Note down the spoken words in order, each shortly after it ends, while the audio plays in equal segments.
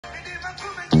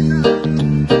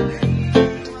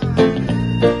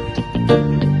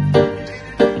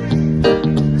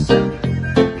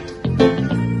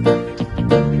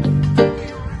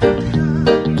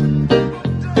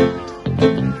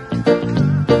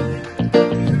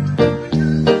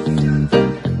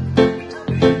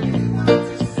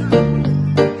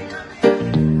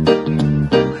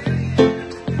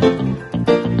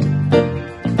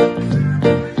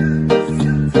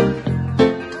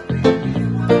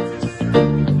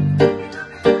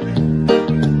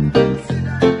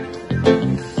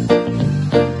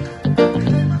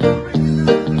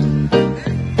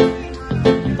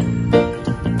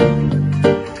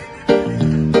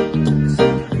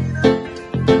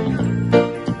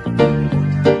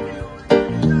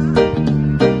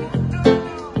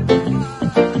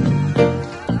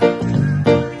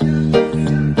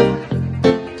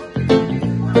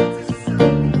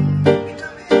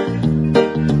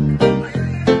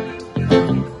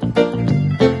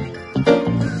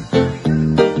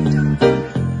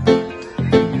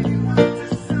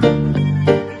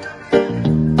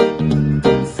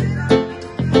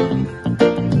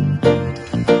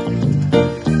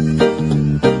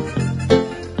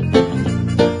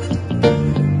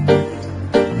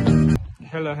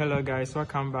Hello guys,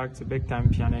 welcome back to Big Time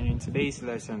Piano. And in today's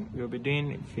lesson we'll be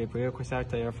doing February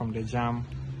Kosataya from the Jam,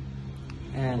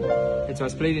 and it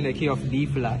was played in the key of D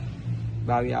flat,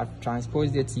 but we have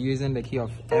transposed it using the key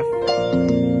of F.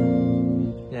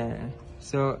 Yeah,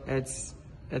 so it's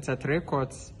a 3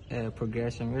 chords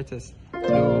progression, which is do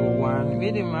one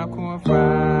with the macro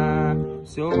fa,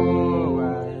 so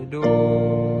I do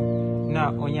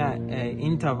now on your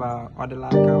interval or the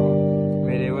like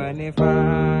with the one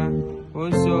fa.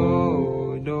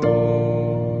 So do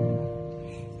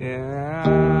yeah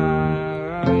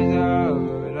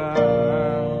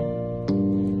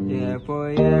boy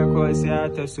yeah cause ya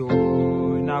to so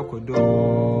na kodo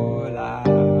la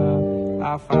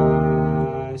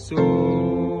afa so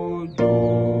do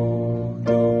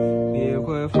yeah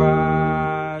ko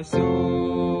fa so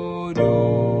do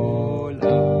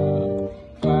la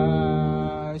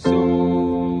fa so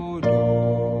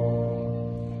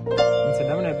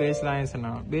baselines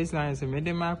now. Baselines me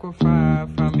the macro fa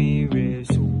mi re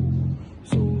so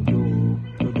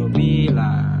do mi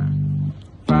la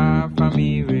fa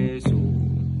mi re so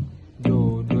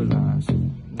do la so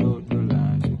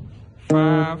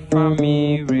fa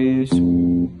mi re so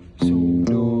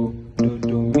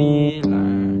do mi la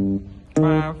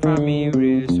fa mi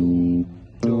re so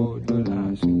do la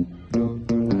so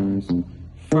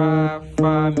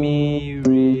fa mi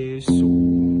re so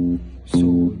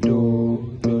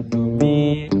do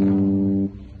mi la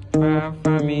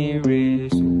fa mi re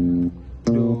so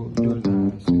do la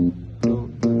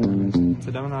so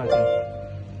that one out.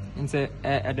 And say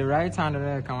at the right hand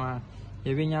there come on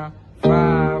you been ya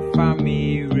fa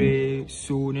mi re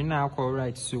so ni na call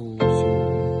right so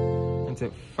and say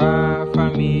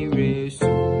fa mi re so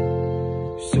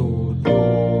do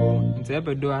and say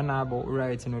be do na about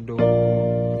right no do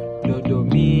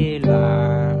mi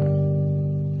la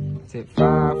say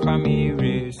fa mi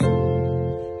re so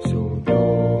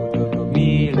do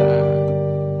mi la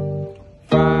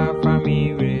fa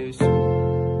mi re so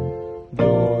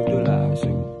do la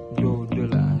so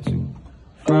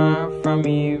fa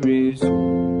mi re so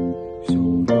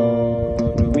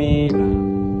do mi la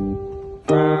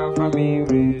fa mi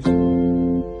re so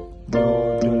do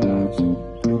la so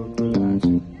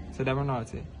so that one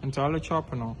not it and all the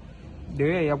chop no the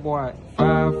way your boy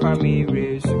fa mi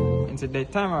re so into the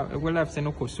time I will left and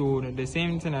no so the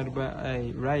same thing I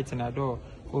right and I do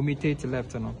omitted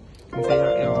left no and say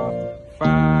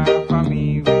fa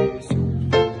mi re so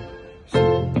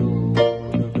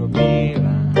do mi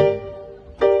la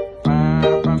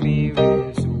fa mi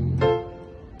re so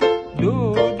do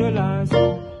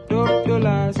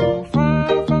la so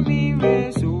fa mi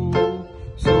re so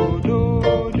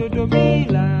do mi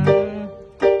la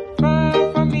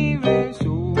fa mi re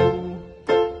so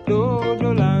do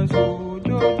la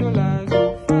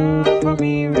so fa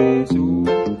mi re so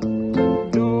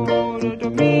do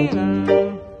mi la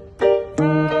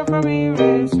fa mi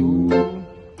re so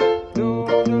do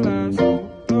la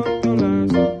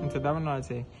so into that one I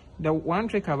say the one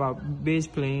trick about bass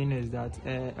playing is that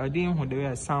I didn't know the way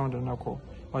I sound on a call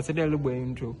or say the little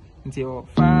intro until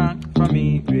fa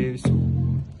mi re so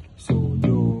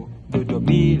do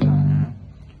mi la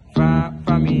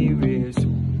fa mi re so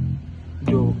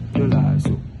do la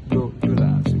so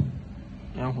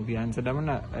and who be answered that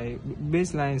one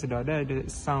bass lines that the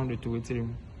sound to it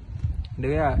the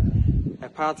way a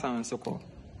pattern so called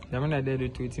that one I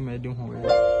did to it my doing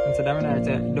and so that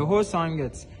one the whole song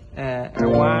gets a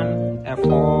 1, a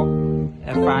 4,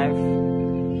 a 5.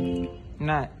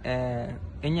 Na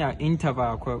any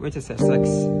interval which is a 6.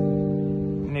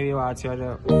 Maybe what's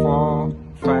your 4,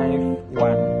 5,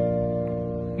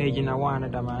 1. Maybe na 1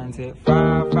 at the man say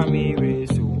fa mi re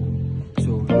so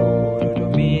do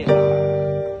mi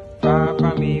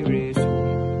fa mi re so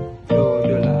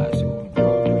do la so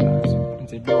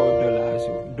into do la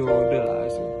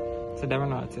so. So that one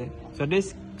not it. So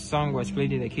this song was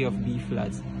played in the key of B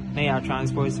flat. Now you are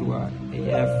transposed to a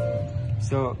F.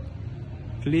 So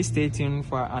please stay tuned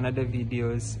for another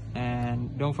videos,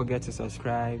 and don't forget to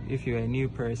subscribe if you're a new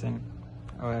person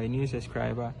or a new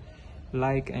subscriber.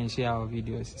 Like and share our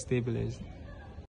videos. Stay blessed.